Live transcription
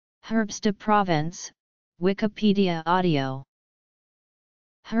Herbes de Provence, Wikipedia audio.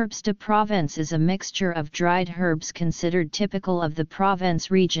 Herbes de Provence is a mixture of dried herbs considered typical of the Provence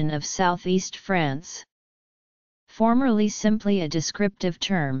region of southeast France. Formerly simply a descriptive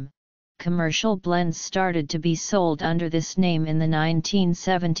term, commercial blends started to be sold under this name in the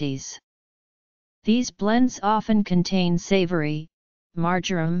 1970s. These blends often contain savory,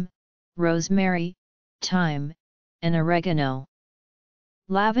 marjoram, rosemary, thyme, and oregano.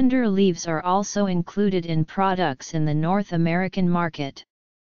 Lavender leaves are also included in products in the North American market.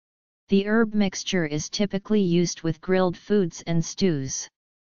 The herb mixture is typically used with grilled foods and stews.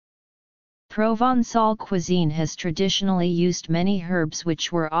 Provençal cuisine has traditionally used many herbs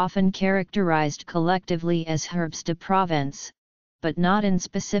which were often characterized collectively as herbes de Provence, but not in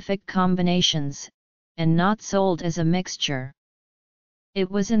specific combinations, and not sold as a mixture. It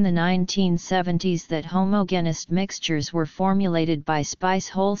was in the 1970s that homogeneous mixtures were formulated by spice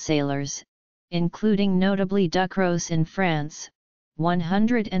wholesalers, including notably Ducros in France,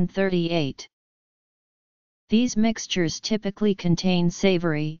 138. These mixtures typically contain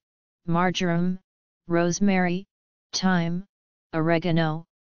savory, marjoram, rosemary, thyme, oregano,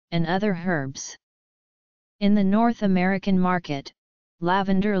 and other herbs. In the North American market,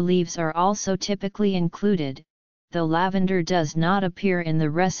 lavender leaves are also typically included, though lavender does not appear in the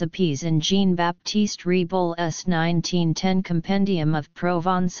recipes in Jean-Baptiste Riboul's 1910 Compendium of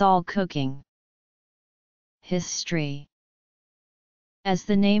Provençal Cooking. History. As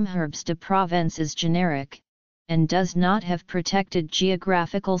the name Herbes de Provence is generic, and does not have protected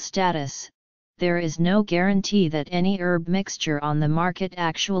geographical status, there is no guarantee that any herb mixture on the market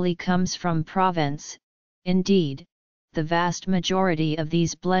actually comes from Provence. Indeed, the vast majority of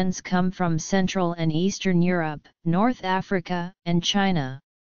these blends come from Central and Eastern Europe, North Africa, and China.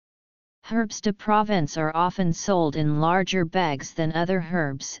 Herbes de Provence are often sold in larger bags than other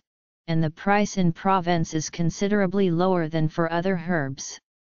herbs, and the price in Provence is considerably lower than for other herbs.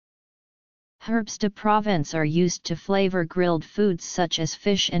 Herbes de Provence are used to flavor grilled foods such as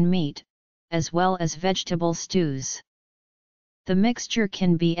fish and meat, as well as vegetable stews. The mixture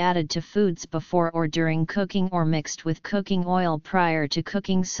can be added to foods before or during cooking or mixed with cooking oil prior to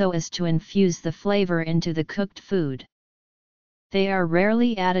cooking so as to infuse the flavor into the cooked food. They are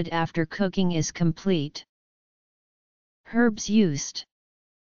rarely added after cooking is complete. Herbs used.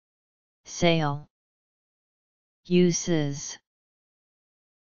 Sale. Uses.